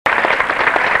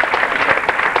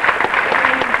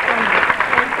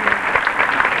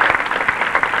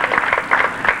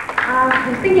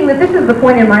thinking that this is the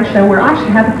point in my show where I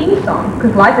should have a theme song,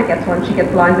 because Liza gets one. She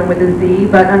gets Liza with a Z,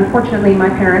 but unfortunately my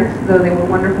parents, though they were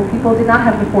wonderful people, did not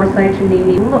have the foresight to name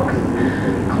me looks,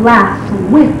 class,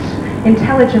 wit,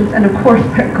 intelligence, and of course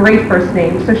that great first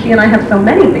name. So she and I have so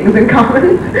many things in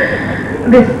common.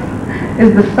 This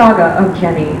is the Saga of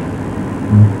Jenny.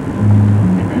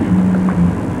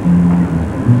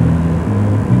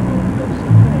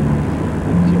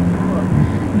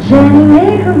 Jenny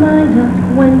made her mind up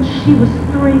when she was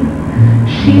 3.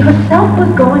 She herself was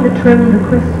going to trim the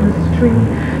Christmas tree.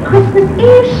 Christmas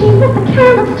Eve she lit the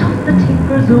candles, tossed the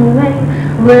tapers away.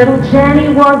 Little Jenny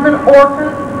was an orphan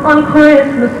on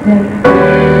Christmas Day.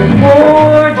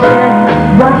 Poor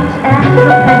Jenny, right as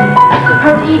a penny,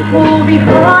 her equal will be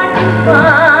hard to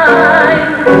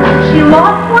find. She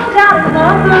lost one dad, a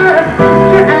mother, a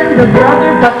sister, and a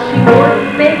brother, but she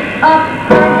wouldn't make up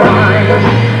her mind.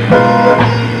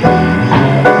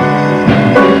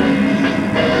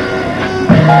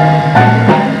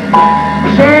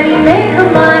 Jenny made her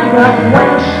mind up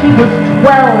when she was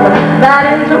 12 that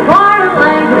into foreign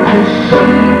languages she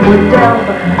would delve.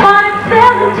 But at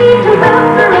 17 to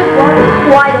master it was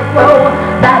quite a blow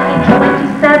that in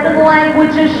 27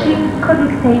 languages she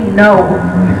couldn't say no.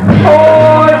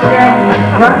 Poor Jenny,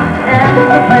 right as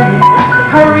a penny,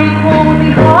 her equal would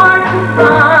be hard to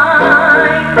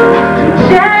find. To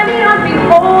Jenny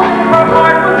unbeholden, her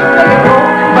heart was still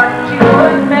golden, but she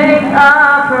would make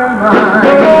up her mind.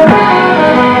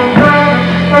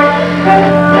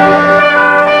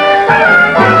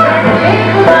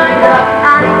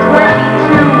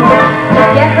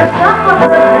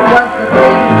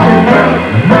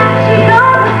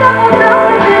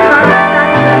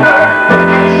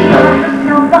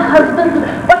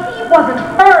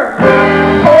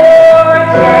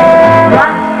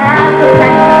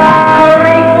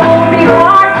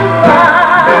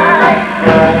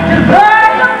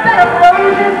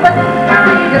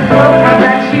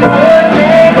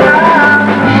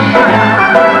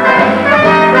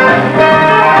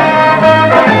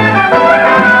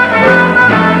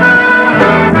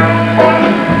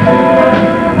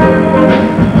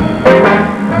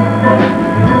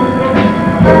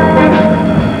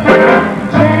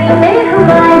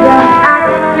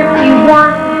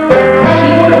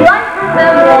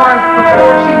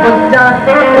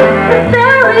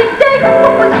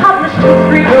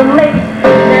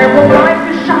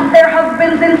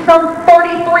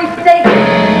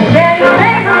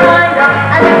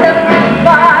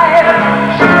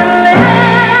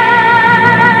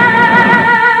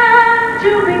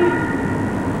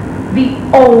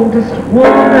 Oldest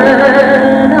woman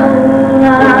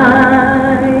alive,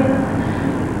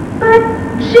 but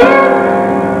Jim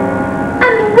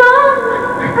and Ron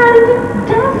and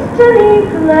destiny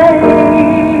played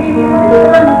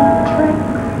funny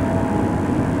tricks,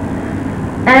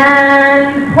 and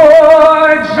poor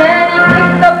Jenny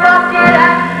kicked the bucket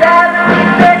at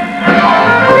 76.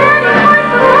 Jenny went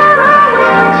to Laura,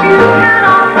 which you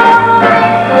cannot follow,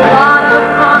 makes a lot of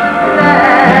common sense.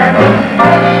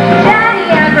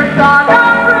 Saga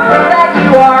proves that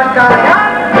you are Saga.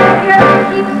 You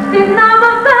keep sitting on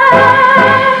the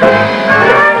fence.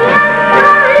 Jenny and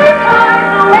Gary find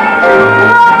the way to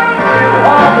glory to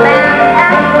all men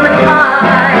and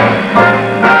womankind.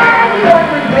 Anyone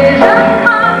with vision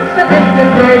comes to this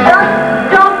decision.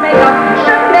 Don't make up,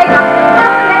 shouldn't make up,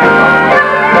 don't make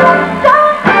up,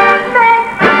 don't make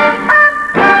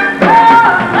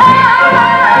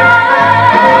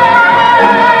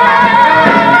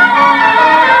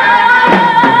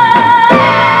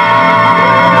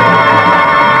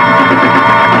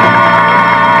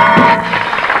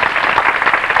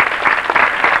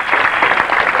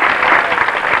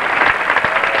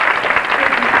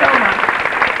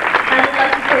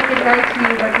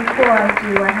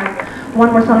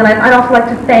one more song, and I'd also like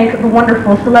to thank the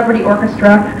wonderful Celebrity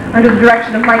Orchestra under the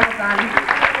direction of Michael Gunn,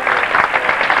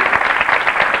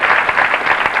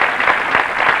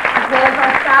 as well as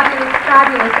our fabulous,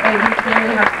 fabulous A.V. team.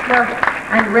 We have Smurf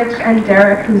and Rich and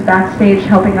Derek, who's backstage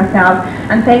helping us out.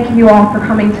 And thank you all for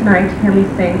coming tonight to hear me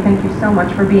sing. Thank you so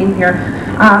much for being here.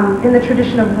 In the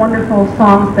tradition of wonderful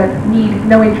songs that need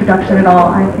no introduction at all,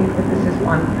 I think that this is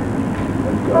one.